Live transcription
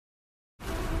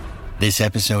This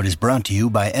episode is brought to you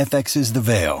by FX's The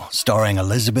Veil, starring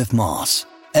Elizabeth Moss.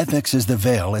 FX's The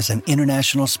Veil is an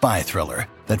international spy thriller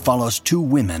that follows two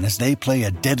women as they play a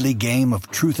deadly game of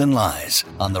truth and lies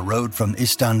on the road from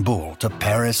Istanbul to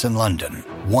Paris and London.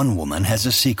 One woman has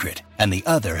a secret, and the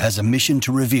other has a mission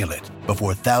to reveal it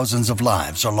before thousands of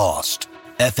lives are lost.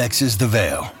 FX's The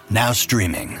Veil, now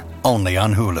streaming, only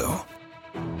on Hulu.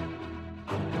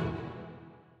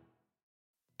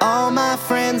 All my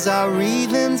friends are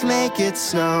Wreathens, make it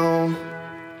snow.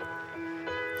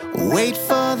 Wait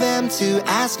for them to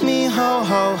ask me ho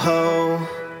ho ho.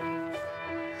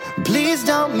 Please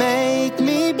don't make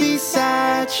me be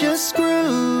such a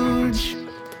Scrooge.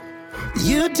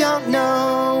 You don't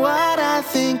know what I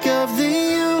think of the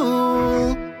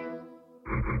Yule.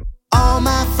 All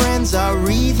my friends are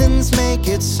Wreathens, make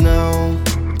it snow.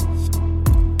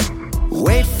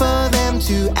 Wait for them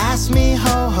to ask me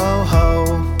ho ho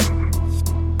ho.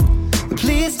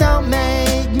 Please don't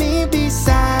make me be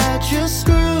such a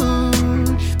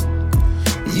Scrooge.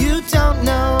 You don't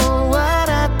know what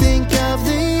I think of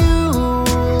the Yule.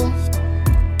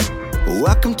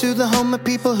 Welcome to the home of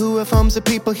people who have homes of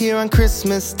people here on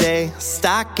Christmas Day.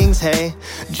 Stockings, hey.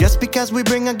 Just because we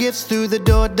bring our gifts through the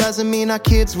door doesn't mean our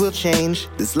kids will change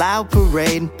this loud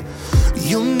parade.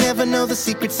 You'll never know the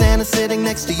secret Santa's sitting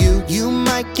next to you. You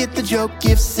might get the joke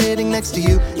gift sitting next to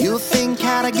you. You'll think,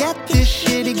 how'd I get this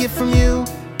shitty gift from you?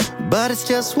 But it's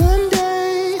just one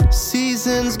day,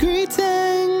 season's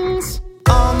greetings.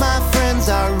 All my friends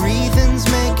are Wreathens,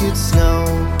 make it snow.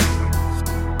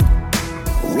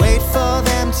 Wait for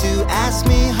them to ask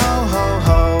me ho ho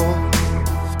ho.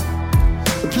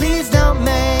 Please don't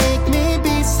make me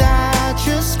be such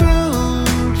a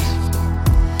Scrooge.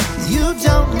 You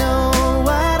don't know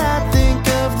what I think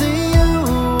of the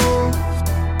Yule.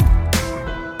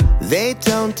 They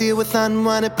don't deal with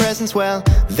unwanted presents well.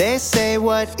 They say,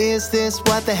 what is this,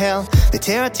 what the hell? They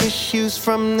tear out tissues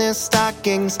from their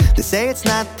stockings. They say it's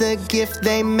not the gift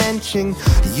they mention.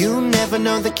 You never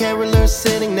know the caroler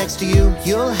sitting next to you.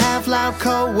 You'll have loud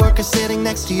co-workers sitting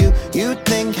next to you. You'd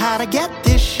think, how'd I get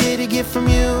this shitty gift from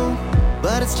you?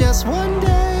 But it's just one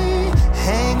day,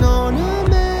 hang on a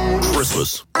minute.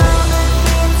 Christmas.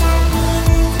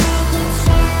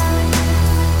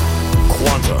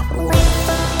 Quanta.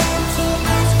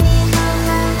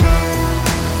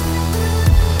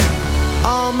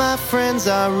 All my friends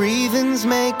are Wreathens,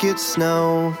 make it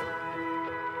snow.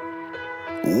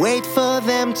 Wait for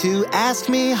them to ask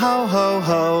me ho ho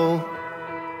ho.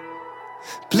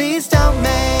 Please don't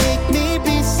make me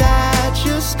be such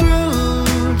a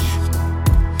Scrooge.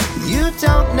 You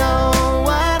don't know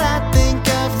what I think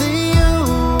of the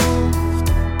Yule.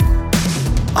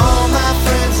 All my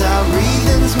friends are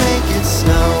Wreathens, make it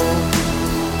snow.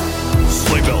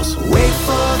 Sleigh bells. Wait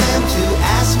for them to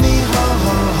ask me ho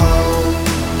ho ho.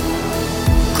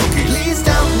 Cookies. Please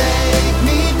don't make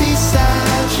me be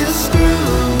such a Scrooge.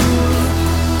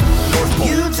 North Pole.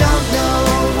 You don't know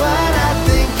what I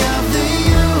think of the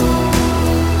Yule.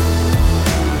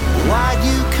 Why'd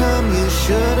you come? You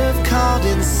should have called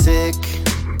in sick.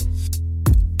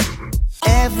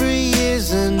 Every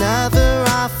year's another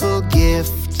awful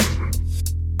gift.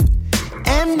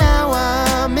 And now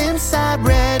I'm inside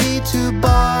ready to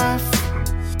barf.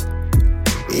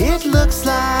 It looks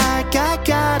like I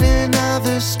got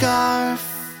another scarf.